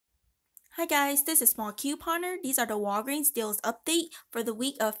Hi guys, this is Small Couponer. These are the Walgreens deals update for the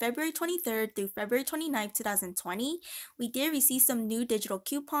week of February 23rd through February 29th, 2020. We did receive some new digital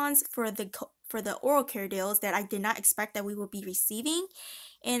coupons for the oral care deals that I did not expect that we would be receiving,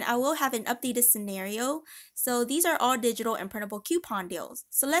 and I will have an updated scenario. So these are all digital and printable coupon deals.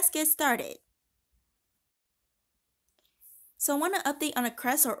 So let's get started. So I want to update on a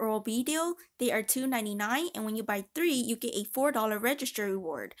Crest or Oral-B deal. They are $2.99, and when you buy 3, you get a $4 register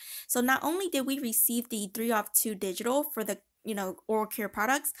reward. So not only did we receive the 3 off 2 digital for the oral care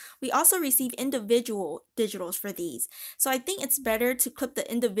products, we also receive individual digitals for these. So I think it's better to clip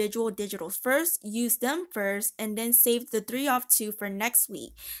the individual digitals first, use them first, and then save the 3 off 2 for next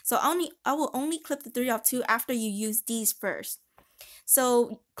week. So I will only clip the 3 off 2 after you use these first.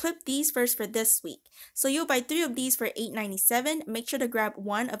 So clip these first for this week. So you'll buy 3 of these for $8.97. Make sure to grab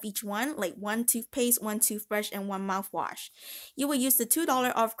 1 of each one, like 1 toothpaste, 1 toothbrush, and 1 mouthwash. You will use the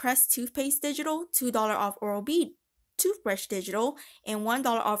 $2 off Crest toothpaste digital, $2 off Oral-B toothbrush digital, and $1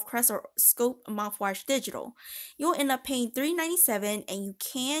 off Crest or Scope mouthwash digital. You'll end up paying $3.97, and you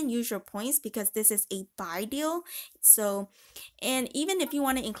can use your points because this is a buy deal. So, and even if you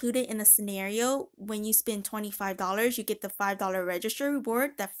want to include it in a scenario, when you spend $25, you get the $5 register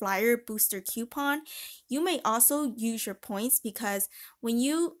reward, that flyer booster coupon. You may also use your points because when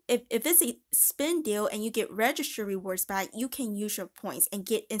if it's a spin deal and you get register rewards back, you can use your points and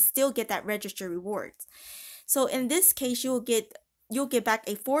still get that register rewards. So in this case, you'll get back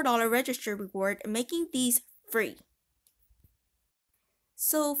a $4 register reward, making these free.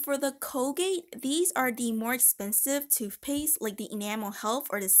 So for the Colgate, these are the more expensive toothpaste, like the Enamel Health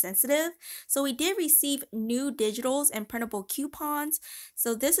or the Sensitive. So we did receive new digitals and printable coupons.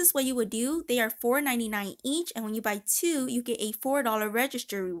 So this is what you would do. They are $4.99 each, and when you buy 2, you get a $4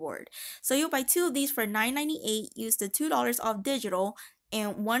 register reward. So you'll buy 2 of these for $9.98, use the $2 off digital,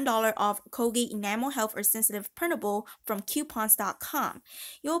 and $1 off Colgate Enamel Health or Sensitive Printable from coupons.com.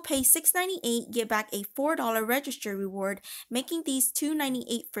 You'll pay $6.98, get back a $4 register reward, making these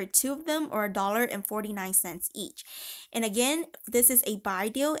 $2.98 for 2 of them, or $1.49 each. And again, this is a buy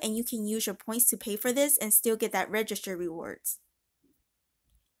deal, and you can use your points to pay for this and still get that register rewards.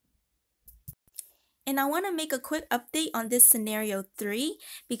 And I want to make a quick update on this scenario 3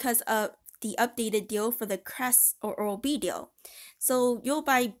 because of the updated deal for the Crest or Oral-B deal. So you'll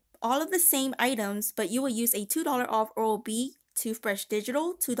buy all of the same items, but you will use a $2 off Oral-B toothbrush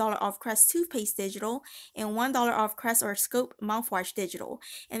digital, $2 off Crest toothpaste digital, and $1 off Crest or Scope mouthwash digital.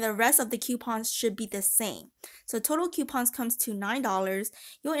 And the rest of the coupons should be the same. So total coupons comes to $9.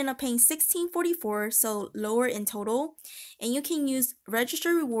 You'll end up paying $16.44, so lower in total. And you can use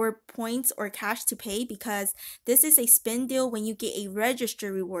register reward points or cash to pay because this is a spin deal when you get a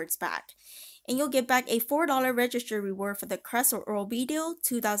register rewards back. And you'll get back a $4 register reward for the Crest or Oral-B deal,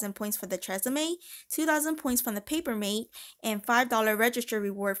 2,000 points for the Tresemme, 2,000 points from the Papermate, and $5 register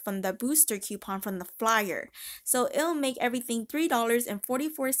reward from the booster coupon from the flyer. So it'll make everything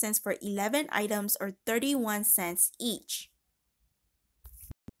 $3.44 for 11 items, or 31 cents each.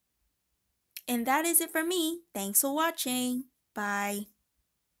 And that is it for me. Thanks for watching. Bye.